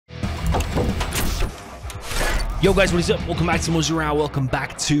Yo guys, what is up? Welcome back to Muzurao. Welcome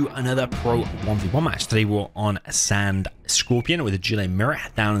back to another Pro 1v1 match. Today we're on Sand Scorpion with a GLA mirror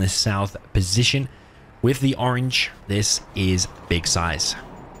down in the south position with the orange. This is Big Size.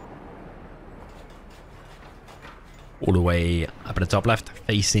 All the way up at the top left,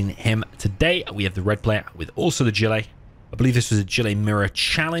 facing him today, we have the red player with also the GLA. I believe this was a GLA mirror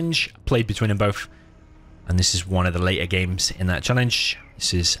challenge played between them both. And this is one of the later games in that challenge.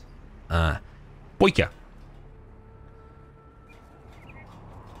 This is BoYcaH.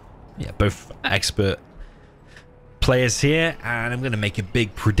 Yeah, both expert players here, and I'm going to make a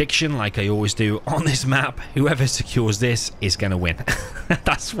big prediction like I always do on this map. Whoever secures this is going to win.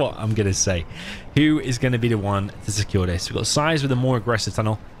 That's what I'm going to say. Who is going to be the one to secure this? We've got SiZe with a more aggressive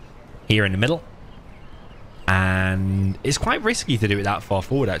tunnel here in the middle. And it's quite risky to do it that far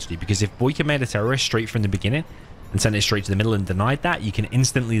forward, actually, because if BoYcaH made a terrorist straight from the beginning and sent it straight to the middle and denied that, you can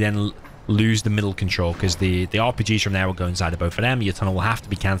instantly then lose the middle control, because the RPGs from there will go inside of both of them. Your tunnel will have to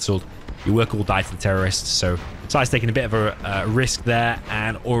be cancelled. Your work will die to the terrorists. So SiZe's taking a bit of a risk there,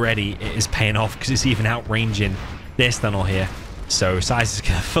 and already it is paying off because it's even outranging this tunnel here. So SiZe is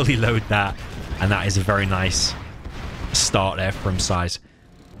going to fully load that, and that is a very nice start there from SiZe.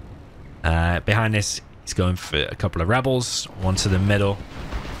 Behind this, he's going for a couple of rebels, one to the middle,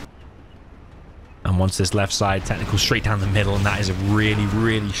 and once this left side, technical straight down the middle, and that is a really,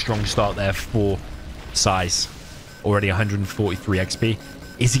 really strong start there for SiZe. Already 143 XP.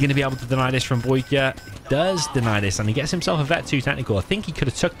 Is he going to be able to deny this from BoYcaH? He does deny this, and he gets himself a vet 2 technical. I think he could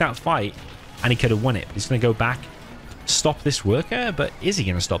have took that fight, and he could have won it. He's going to go back, stop this worker, but is he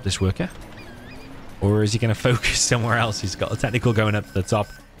going to stop this worker? Or is he going to focus somewhere else? He's got a technical going up to the top.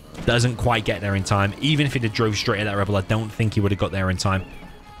 Doesn't quite get there in time. Even if he had drove straight at that rebel, I don't think he would have got there in time.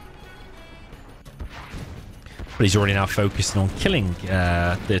 But he's already now focusing on killing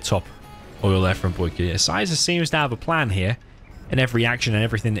the top oil there from BoYcaH. SiZe seems to have a plan here in every action and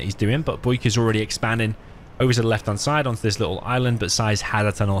everything that he's doing, but BoYcaH's already expanding over to the left-hand side onto this little island, but SiZe had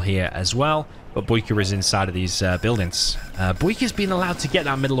a tunnel here as well, but BoYcaH is inside of these buildings. BoYcaH's been allowed to get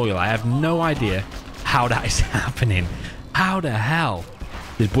that middle oil. I have no idea how that is happening. How the hell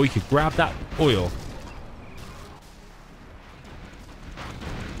did BoYcaH grab that oil?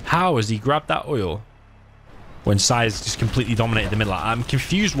 How has he grabbed that oil when SiZe just completely dominated the middle? I'm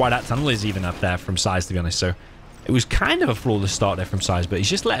confused why that tunnel is even up there from SiZe, to be honest. So it was kind of a flawless start there from SiZe, but he's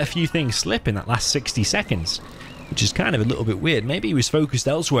just let a few things slip in that last 60 seconds, which is kind of a little bit weird. Maybe he was focused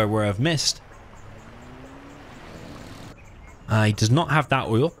elsewhere where I've missed. He does not have that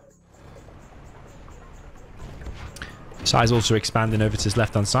oil. SiZe also expanding over to his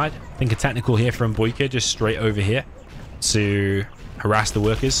left-hand side. I think a technical here from BoYcaH just straight over here to harass the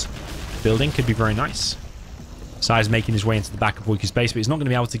workers. Building could be very nice. SiZe making his way into the back of BoYcaH's base, but he's not going to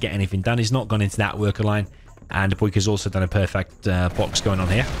be able to get anything done. He's not gone into that worker line. And BoYcaH's also done a perfect box going on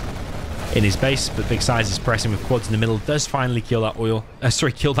here in his base. But Big Size is pressing with quads in the middle. Does finally kill that oil.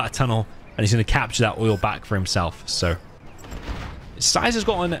 Kill that tunnel. And he's going to capture that oil back for himself. So SiZe has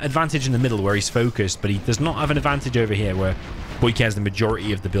got an advantage in the middle where he's focused, but he does not have an advantage over here where BoYcaH has the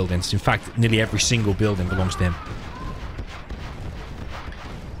majority of the buildings. In fact, nearly every single building belongs to him.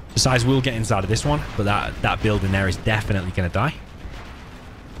 SiZe will get inside of this one, but that building there is definitely going to die.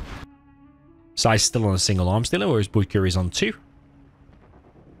 SiZe still on a single arms dealer, whereas BoYcaH is on 2.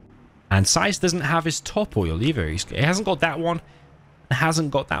 And SiZe doesn't have his top oil either. He hasn't got that one, and hasn't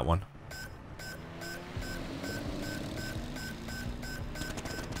got that one.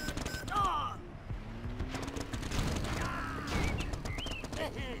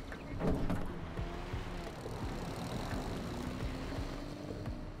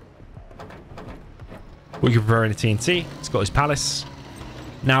 BoYcaH preparing a TNT. He's got his palace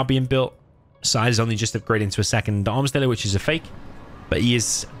now being built. SiZe only just upgraded into a second arms dealer, which is a fake, but he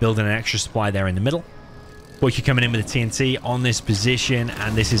is building an extra supply there in the middle. BoYcaH coming in with a TNT on this position,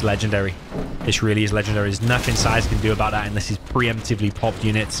 and this is legendary. This really is legendary. There's nothing SiZe can do about that unless he's preemptively popped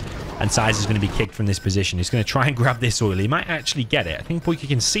units, and SiZe is going to be kicked from this position. He's going to try and grab this oil. He might actually get it. I think BoYcaH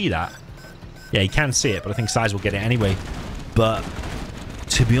can see that. Yeah, he can see it, but I think SiZe will get it anyway. But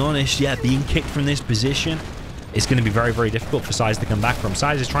to be honest, yeah, being kicked from this position, it's going to be very, very difficult for SiZe to come back from.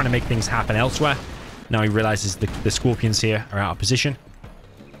 SiZe is trying to make things happen elsewhere. Now he realizes the Scorpions here are out of position.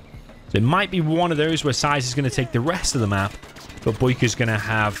 So it might be one of those where SiZe is going to take the rest of the map, but BoYcaH is going to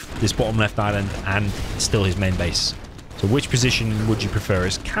have this bottom left island and still his main base. So which position would you prefer?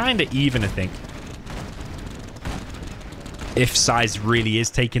 It's kind of even, I think. If SiZe really is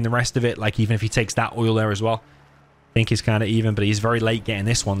taking the rest of it, like even if he takes that oil there as well, I think it's kind of even, but he's very late getting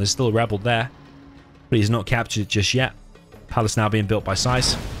this one. There's still a rebel there, but he's not captured it just yet. Palace now being built by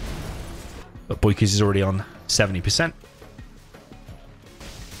SiZe, but BoYcaH is already on 70%.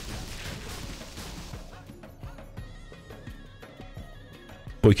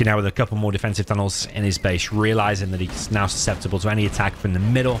 BoYcaH now with a couple more defensive tunnels in his base, realizing that he's now susceptible to any attack from the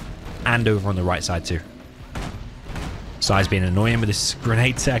middle and over on the right side too. SiZe being annoying with this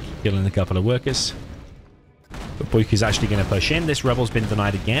grenade tech, killing a couple of workers. But BoYcaH is actually going to push in. This rebel's been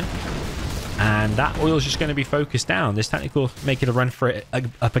denied again. And that oil's just going to be focused down. This technical making a run for it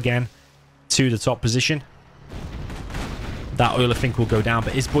up again to the top position. That oil, I think, will go down.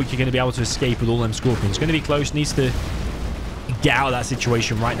 But is BoYcaH going to be able to escape with all them scorpions? Going to be close. Needs to get out of that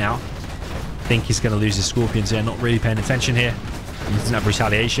situation right now. I think he's going to lose his scorpions here. Not really paying attention here. He doesn't have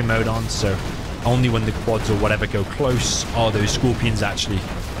retaliation mode on, so only when the quads or whatever go close are those scorpions actually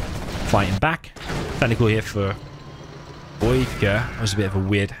fighting back. Technical here for BoYcaH. That was a bit of a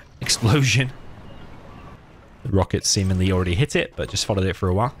weird explosion. The rocket seemingly already hit it, but just followed it for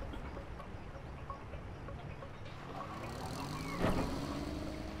a while.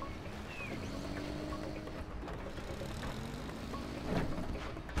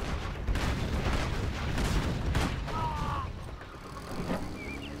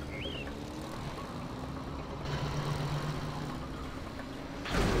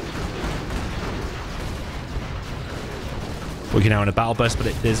 BoYcaH now in a battle burst, but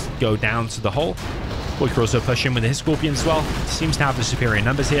it does go down to the hole. BoYcaH also pushing with his scorpions as well. Seems to have the superior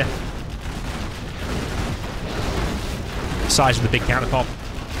numbers here. SiZe with the big counter pop.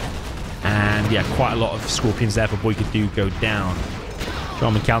 And yeah, quite a lot of scorpions there for BoYcaH do go down.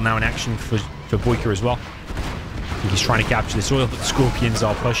 DoMiNaToR now in action for BoYcaH as well. I think he's trying to capture this oil, but the scorpions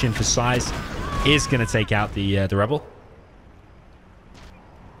are pushing for SiZe. Is going to take out the rebel.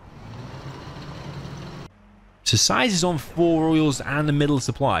 So SiZe is on 4 oils and the middle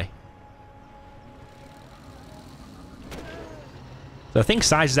supply. So I think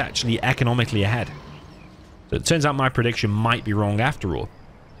SiZe is actually economically ahead. So it turns out my prediction might be wrong after all.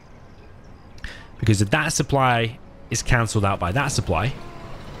 Because if that supply is cancelled out by that supply,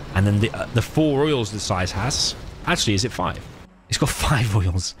 and then the 4 oils that SiZe has, actually is it 5? He's got 5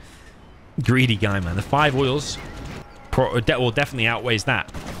 oils. Greedy guy, man. The 5 oils will definitely outweighs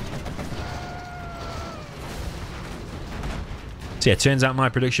that. So yeah, it turns out my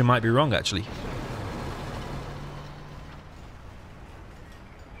prediction might be wrong, actually.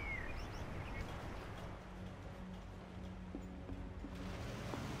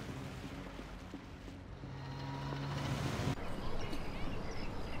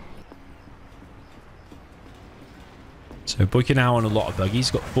 So BoYcaH now on a lot of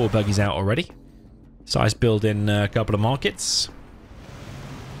buggies. Got 4 buggies out already. SiZe building a couple of markets.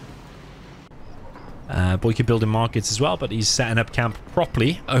 BoYcaH building markets as well, but he's setting up camp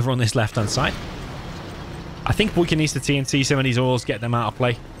properly over on this left-hand side. I think BoYcaH needs to TNT some of these oils, get them out of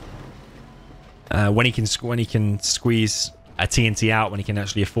play. When he can squeeze a TNT out, when he can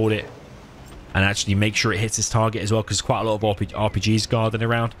actually afford it, and actually make sure it hits his target as well, because quite a lot of RPGs guarding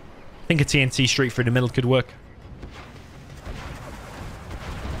around. I think a TNT straight through the middle could work.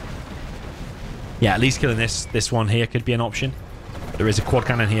 Yeah, at least killing this one here could be an option. But there is a quad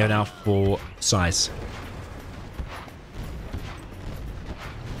cannon here now for SiZe.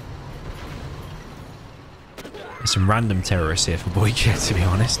 There's some random terrorists here for BoYcaH, to be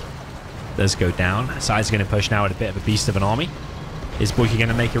honest. Does go down. SiZe is going to push now with a bit of a beast of an army. Is BoYcaH going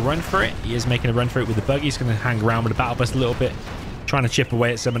to make a run for it? He is making a run for it with the buggy. He's going to hang around with the battle bus a little bit, trying to chip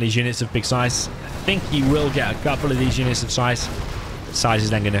away at some of these units of big size. I think he will get a couple of these units of size. SiZe is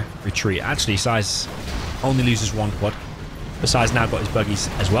then going to retreat. Actually, SiZe only loses 1 quad. But SiZe now got his buggies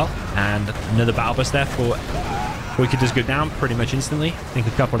as well. And another battle bus there for BoYcaH does go down pretty much instantly. I think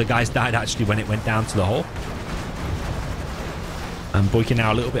a couple of guys died actually when it went down to the hole. And BoYcaH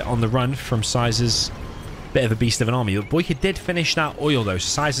now a little bit on the run from SiZe's bit of a beast of an army. But BoYcaH did finish that oil though.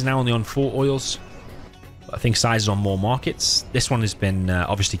 So SiZe is now only on 4 oils. But I think SiZe is on more markets. This one has been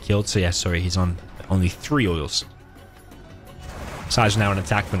obviously killed. So yeah, sorry, he's on only 3 oils. SiZe now an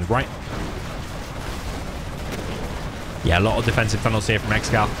attack from the right. Yeah, a lot of defensive tunnels here from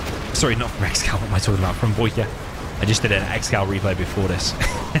XCal. Sorry, not from XCal. What am I talking about? From BoYcaH. I just did an XCal replay before this.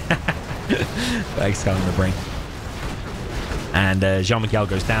 XCal in the brain. And Jean-Michel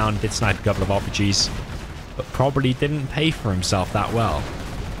goes down. Did snipe a couple of RPGs. But probably didn't pay for himself that well.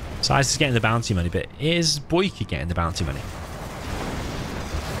 SiZe is getting the bounty money. But is BoYcaH getting the bounty money?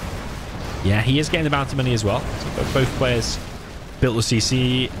 Yeah, he is getting the bounty money as well. So both players built the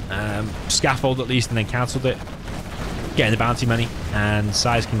CC, scaffold at least, and then cancelled it. Getting the bounty money, and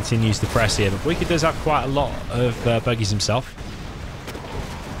SiZe continues to press here. But BoYcaH does have quite a lot of buggies himself.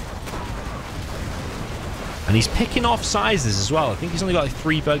 And he's picking off SiZes as well. I think he's only got like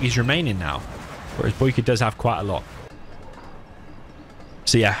 3 buggies remaining now. Whereas BoYcaH does have quite a lot.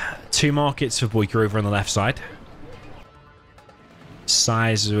 So yeah, 2 markets for BoYcaH over on the left side.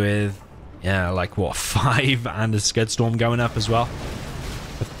 SiZe with, yeah, like what, 5 and a Scud Storm going up as well.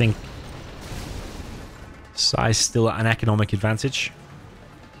 I think SiZe still at an economic advantage.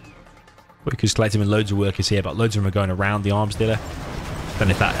 BoYcaH's collecting with loads of workers here, but loads of them are going around the arms dealer. Don't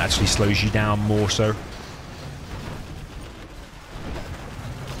know if that actually slows you down more so.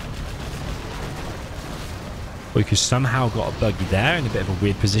 BoYcaH's somehow got a buggy there in a bit of a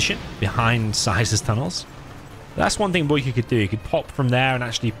weird position behind SiZe's tunnels. That's one thing BoYcaH could do. He could pop from there and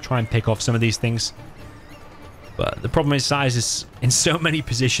actually try and pick off some of these things. But the problem is SiZe is in so many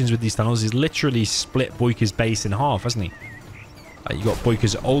positions with these tunnels. He's literally split BoYcaH's base in half, hasn't he? You got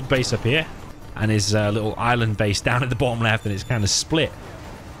BoYcaH's old base up here and his little island base down at the bottom left, and it's kind of split.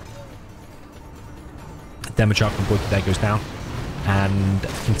 DoMiNaToR from BoYcaH there goes down. And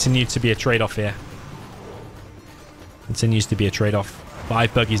continue to be a trade-off here. Continues to be a trade-off.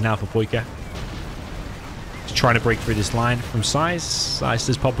 5 buggies now for BoYcaH. He's trying to break through this line from SiZe. SiZe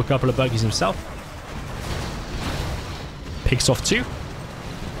does pop a couple of buggies himself. Picks off 2.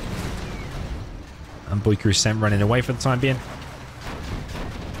 And BoYcaH is sent running away for the time being.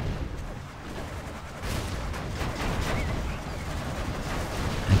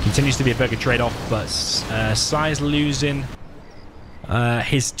 And continues to be a bugger trade-off, but SiZe losing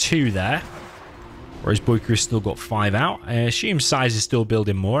his 2 there. Whereas BoYcaH has still got 5 out. I assume SiZe is still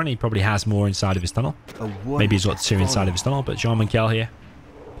building more, and he probably has more inside of his tunnel. Maybe he's got 2 inside of his tunnel, but GLA here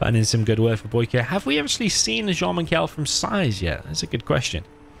putting in some good work for BoYcaH. Have we actually seen a GLA from SiZe yet? That's a good question.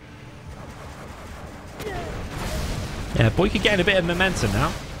 Yeah, BoYcaH getting a bit of momentum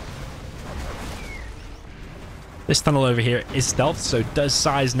now. This tunnel over here is stealth, so does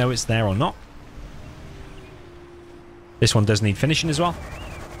SiZe know it's there or not? This one does need finishing as well.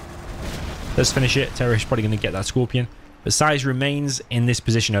 Does finish it. Terrorist probably going to get that Scorpion. But SiZe remains in this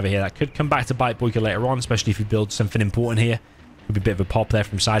position over here. That could come back to bite BoYcaH later on, especially if you build something important here. Could be a bit of a pop there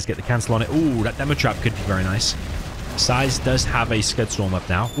from SiZe. Get the cancel on it. Ooh, that demo trap could be very nice. SiZe does have a Scud Storm up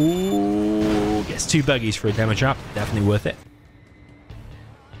now. Ooh, gets 2 buggies for a demo trap. Definitely worth it.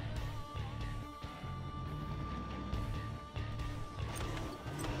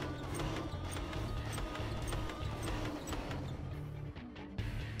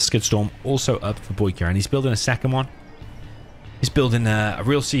 Scud Storm also up for BoYcaH, and he's building a second one. He's building a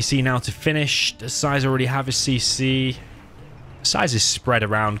real CC now to finish. Does SiZe already have a CC? SiZe is spread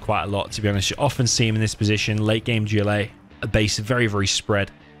around quite a lot, to be honest. You often see him in this position. Late game GLA, a base very, very spread.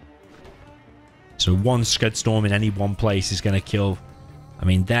 So 1 Scud Storm in any one place is going to kill. I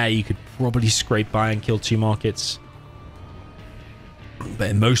mean, there you could probably scrape by and kill 2 markets.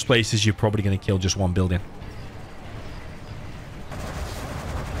 But in most places, you're probably going to kill just 1 building.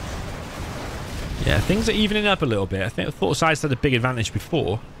 Yeah, things are evening up a little bit. I thought SiZe had a big advantage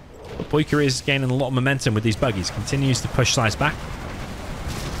before. But BoYcaH is gaining a lot of momentum with these buggies. Continues to push SiZe back.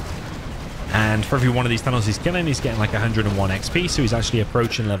 And for every one of these tunnels he's killing, he's getting like 101 XP. So he's actually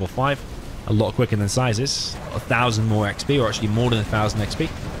approaching level 5. A lot quicker than SiZe is. 1,000 more XP, or actually more than 1,000 XP.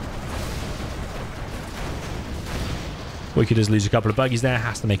 BoYcaH does lose a couple of buggies there.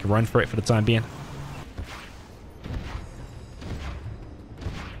 Has to make a run for it for the time being.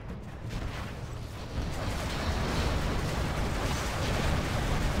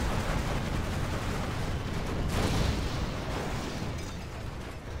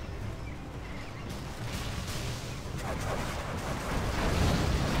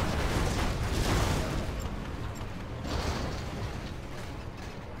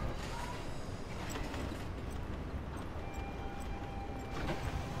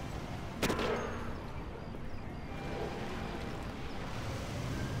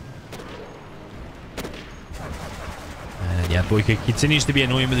 Yeah, BoYcaH continues to be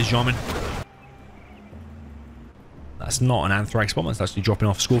annoying with his Shaman. That's not an Anthrax bomb. That's actually dropping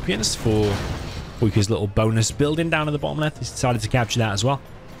off Scorpions for BoYcaH's little bonus building down at the bottom left. He's decided to capture that as well.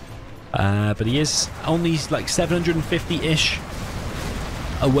 But he is only like 750-ish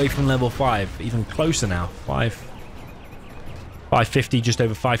away from level 5. Even closer now. 550, just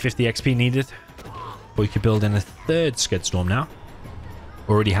over 550 XP needed. BoYcaH building a 3rd Scud Storm now.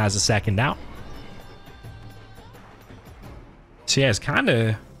 Already has a 2nd out. So yeah, it's kind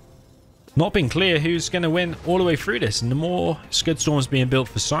of not been clear who's going to win all the way through this. And the more Scud Storms being built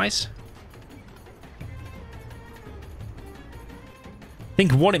for SiZe, I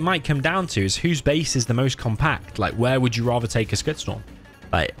think what it might come down to is whose base is the most compact. Like, where would you rather take a Scud Storm?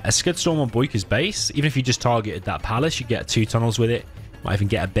 Like, a Scud Storm on BoYcaH's base, even if you just targeted that palace, you get 2 tunnels with it. Might even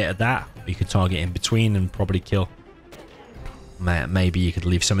get a bit of that. Or you could target in between and probably kill. Maybe you could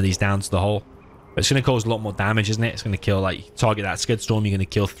leave some of these down to the hole. But it's going to cause a lot more damage, isn't it? It's going to kill, like, target that Scud Storm, you're going to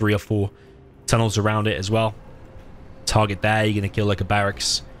kill 3 or 4 tunnels around it as well. Target there, you're going to kill, like, a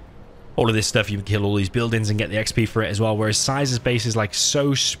barracks. All of this stuff, you can kill all these buildings and get the XP for it as well. Whereas SiZe's base is, like,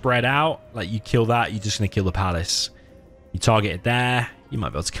 so spread out. Like, you kill that, you're just going to kill the palace. You target it there, you might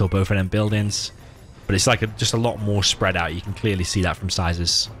be able to kill both of them buildings. But it's, like, just a lot more spread out. You can clearly see that from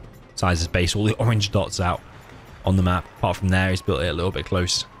SiZe's base. All the orange dots out on the map. Apart from there, he's built it a little bit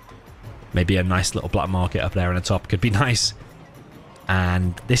close. Maybe a nice little black market up there on the top could be nice.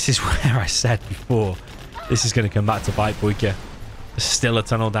 And this is where I said before, this is going to come back to bite BoYcaH. There's still a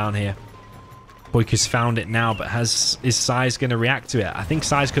tunnel down here. BoYcaH's found it now, but is SiZe going to react to it? I think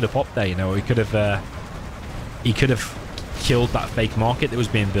SiZe could have popped there, you know. He could have killed that fake market that was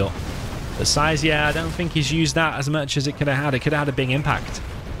being built. But SiZe, yeah, I don't think he's used that as much as it could have had. It could have had a big impact.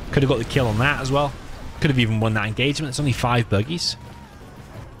 Could have got the kill on that as well. Could have even won that engagement. It's only 5 buggies.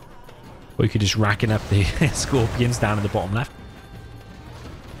 BoYcaH just racking up the Scorpions down in the bottom left.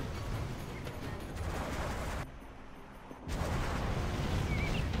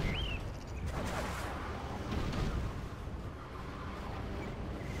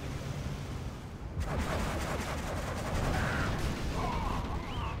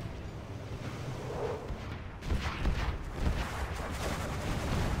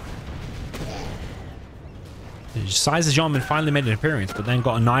 SiZe's Jarman finally made an appearance, but then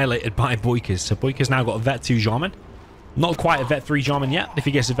got annihilated by BoYcaH. So BoYcaH's now got a Vet 2 Jarman. Not quite a Vet 3 Jarman yet. If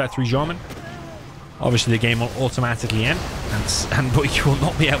he gets a Vet 3 Jarman, obviously the game will automatically end, and BoYcaH will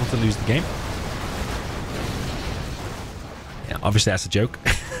not be able to lose the game. Yeah, obviously that's a joke.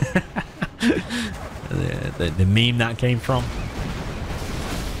 the meme that came from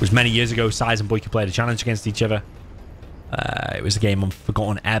was many years ago. SiZe and BoYcaH played a challenge against each other. It was a game on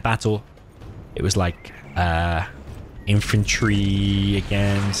Forgotten Air Battle. It was like infantry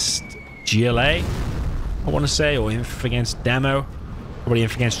against GLA, I want to say, or inf against demo. Probably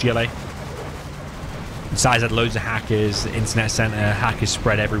inf against GLA. SiZe had loads of hackers, the internet center, hackers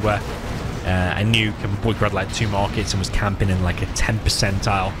spread everywhere. I knew BoYcaH had like 2 markets and was camping in like a 10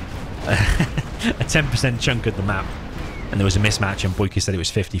 percentile, a 10% chunk of the map. And there was a mismatch, and BoYcaH said it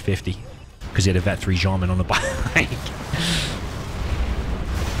was 50-50 because he had a Vet 3 Jarman on the bike.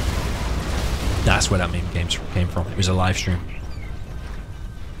 That's where that meme came from. It was a live stream.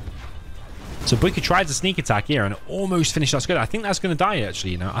 So BoYcaH tried to sneak attack here and almost finished that Scud. I think that's going to die,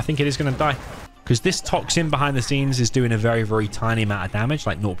 actually, you know. I think it is going to die. Because this toxin behind the scenes is doing a very, very tiny amount of damage,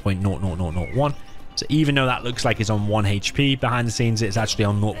 like 0.00001. So even though that looks like it's on 1 HP, behind the scenes it's actually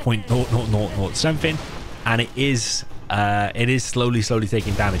on 0.0000 something. And it is slowly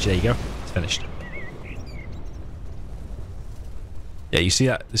taking damage. There you go. It's finished. Yeah, you see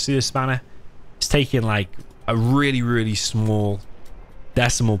that? You see the spanner? It's taking like a really small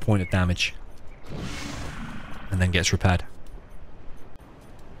decimal point of damage and then gets repaired.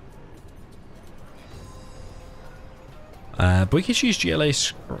 BoYcaH used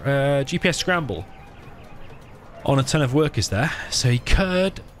GPS scramble on a ton of workers there, so he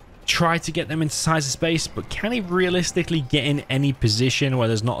could try to get them into SiZe's space, but can he realistically get in any position where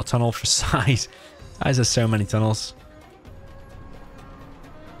there's not a tunnel for SiZe? SiZe has so many tunnels.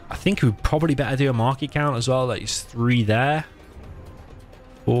 I think we'd probably better do a market count as well. Like, it's 3 there.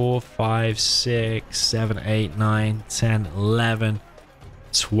 4, 5, 6, 7, 8, 9, 10, 11,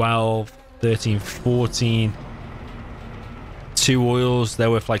 12, 13, 14. 2 oils. They're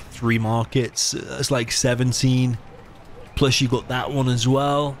worth like 3 markets. That's like 17. Plus you got that one as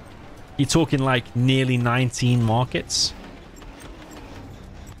well. You're talking like nearly 19 markets.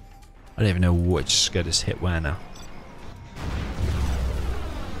 I don't even know which Scud has hit where now.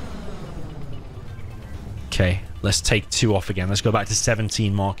 Okay, let's take 2 off again. Let's go back to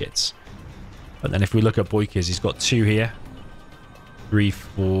 17 markets. But then if we look at BoYcaH, he's got 2 here. 3,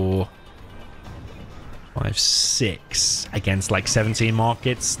 4, 5, 6 against like 17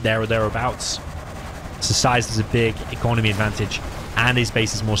 markets, there or thereabouts. So SiZe has a big economy advantage, and his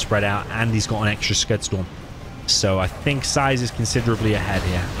base is more spread out, and he's got an extra Scud Storm. So I think SiZe is considerably ahead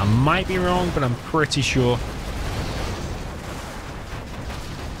here. I might be wrong, but I'm pretty sure.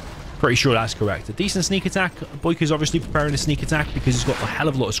 Pretty sure that's correct. A decent sneak attack. BoYcaH's obviously preparing a sneak attack because he's got a hell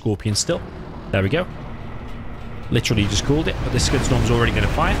of a lot of Scorpions still. There we go. Literally just called it, but this Scud Storm's already going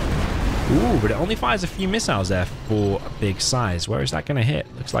to fire. Ooh, but it only fires a few missiles there for a big SiZe. Where is that going to hit?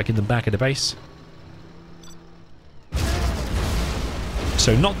 Looks like in the back of the base.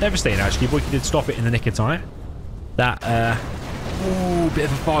 So not devastating, actually. BoYcaH did stop it in the nick of time. That, ooh, bit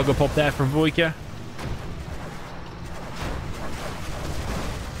of a Fargo pop there from BoYcaH.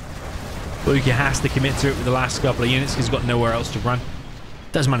 BoYcaH has to commit to it with the last couple of units because he's got nowhere else to run.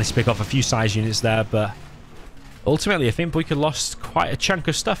 Does manage to pick off a few SiZe units there, but ultimately I think BoYcaH lost quite a chunk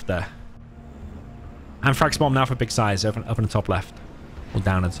of stuff there. And frags bomb now for big SiZe up in the top left. Or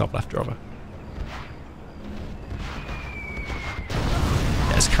down in the top left, rather.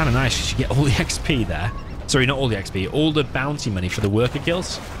 Yeah, it's kind of nice because you get all the XP there. Sorry, not all the XP. All the bounty money for the worker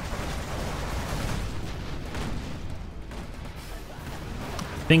kills.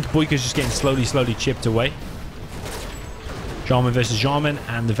 I think BoYcaH's just getting slowly chipped away. Jarman versus Jarman,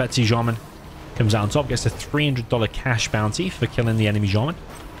 and the Vetzi Jarman comes out on top. Gets a $300 cash bounty for killing the enemy Jarman.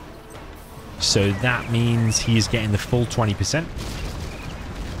 So that means he's getting the full 20%.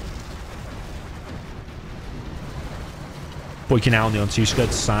 BoYcaH now only on 2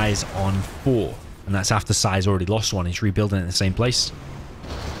 scuds, SiZe on 4. And that's after SiZe already lost one. He's rebuilding it in the same place.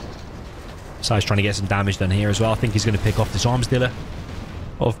 SiZe trying to get some damage done here as well. I think he's going to pick off this arms dealer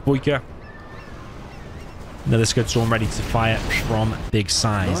of BoYcaH. Another Scud Storm ready to fire from big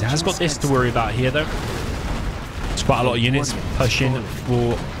SiZe. It has got this to worry about here, though. It's quite a lot of units pushing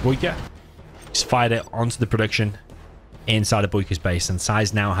for BoYcaH. He's fired it onto the production inside of BoYcaH's base, and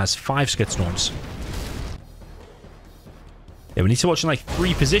SiZe now has 5 Scud Storms. Yeah, we need to watch in like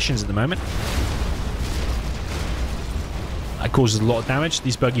 3 positions at the moment. That causes a lot of damage.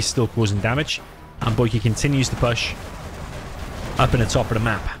 These buggies still causing damage, and BoYcaH continues to push up in the top of the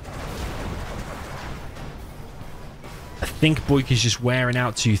map. I think BoYcaH's just wearing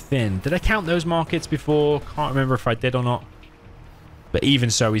out too thin. Did I count those markets before? Can't remember if I did or not. But even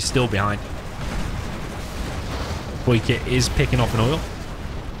so, he's still behind. BoYcaH is picking off an oil.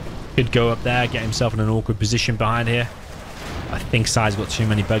 Could go up there, get himself in an awkward position behind here. I think SiZe got too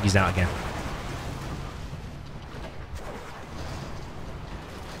many buggies out again.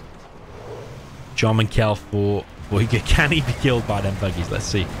 Jarman Kell for BoYcaH. Can he be killed by them buggies? Let's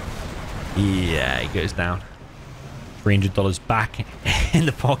see. Yeah, he goes down. $300 back in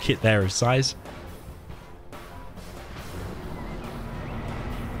the pocket there of SiZe.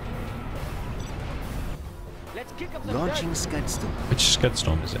 Launching Scud Storm. Which Scud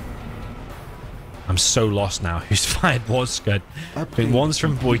Storm is it? I'm so lost now. Who's fired what Scud? I think one's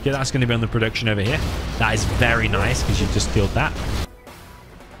from BoYcaH. That's going to be on the production over here. That is very nice because you just killed that.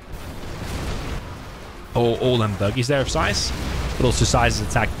 All them buggies there of SiZe. But also SiZe has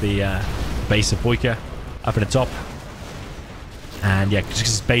attacked the base of BoYcaH up in the top. And yeah, because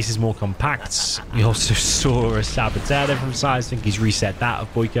his base is more compact. We also saw a Saboteur there from SiZe. I think he's reset that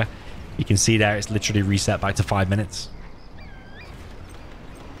of BoYcaH. You can see there, it's literally reset back to 5 minutes.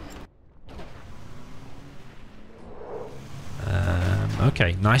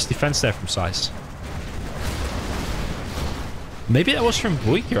 Okay, nice defense there from SiZe. Maybe that was from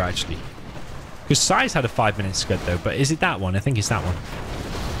BoYcaH actually. Because SiZe had a 5-minute scud though, but is it that one? I think it's that one.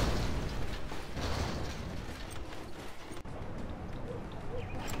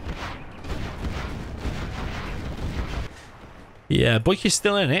 Yeah, BoYcaH's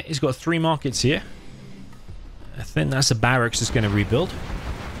still in it. He's got 3 markets here. I think that's a barracks that's going to rebuild.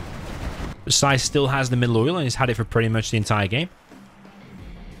 But SiZe still has the middle oil and he's had it for pretty much the entire game.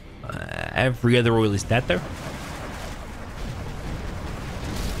 Every other oil is dead though.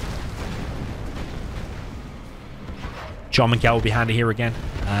 Jarman Kell will be handy here again.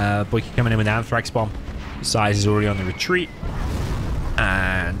 BoYcaH coming in with an Anthrax bomb. SiZe is already on the retreat.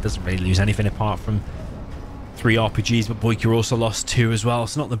 And doesn't really lose anything apart from 3 RPGs, but BoYcaH also lost 2 as well.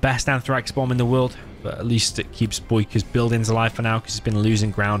 It's not the best Anthrax bomb in the world, but at least it keeps BoYcaH's buildings alive for now because he's been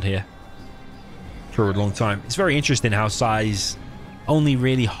losing ground here for a long time. It's very interesting how SiZe only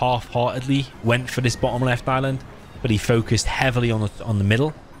really half-heartedly went for this bottom left island, but he focused heavily on the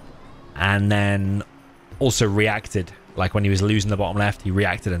middle and then also reacted. Like when he was losing the bottom left, he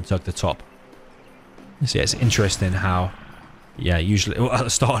reacted and took the top. So yeah, it's interesting how... Yeah, usually at the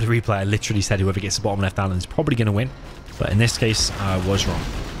start of the replay, I literally said whoever gets the bottom left island is probably going to win. But in this case, I was wrong.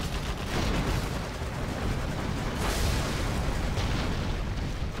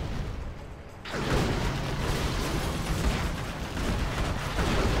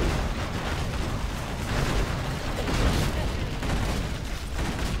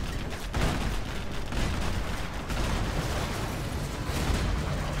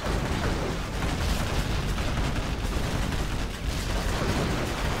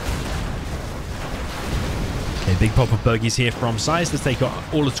 Big pop of buggies here from SiZe to take out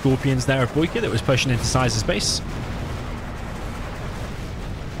all the Scorpions there of BoYcaH that was pushing into SiZe's base.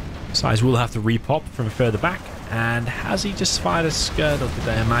 SiZe will have to repop from further back. And has he just fired a Scud, or did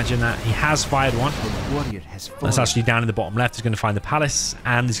I imagine that? He has fired one. That's actually down in the bottom left. He's going to find the palace,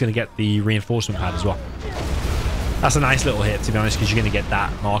 and he's going to get the reinforcement pad as well. That's a nice little hit, to be honest, because you're going to get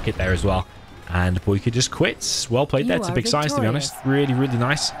that market there as well. And BoYcaH just quits. Well played there to big size, to be honest. Really, really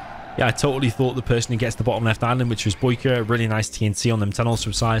nice. Yeah, I totally thought the person who gets the bottom left island, which was BoYcaH, really nice TNT on them tunnels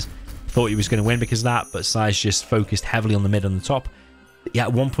from SiZe. Thought he was going to win because of that, but SiZe just focused heavily on the mid and the top. Yeah,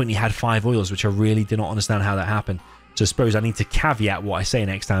 at one point he had 5 oils, which I really did not understand how that happened. So I suppose I need to caveat what I say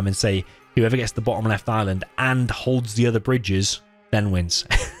next time and say whoever gets the bottom left island and holds the other bridges then wins.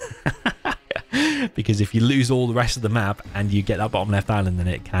 Because if you lose all the rest of the map and you get that bottom left island, then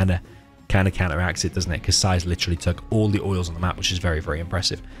it kind of counteracts it, doesn't it? Because SiZe literally took all the oils on the map, which is very, very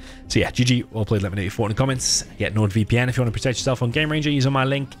impressive. So yeah, GG, well played. Let me know your thought in the comments. Get NordVPN if you want to protect yourself on Game Ranger. Use on my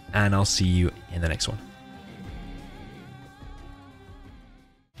link, and I'll see you in the next one.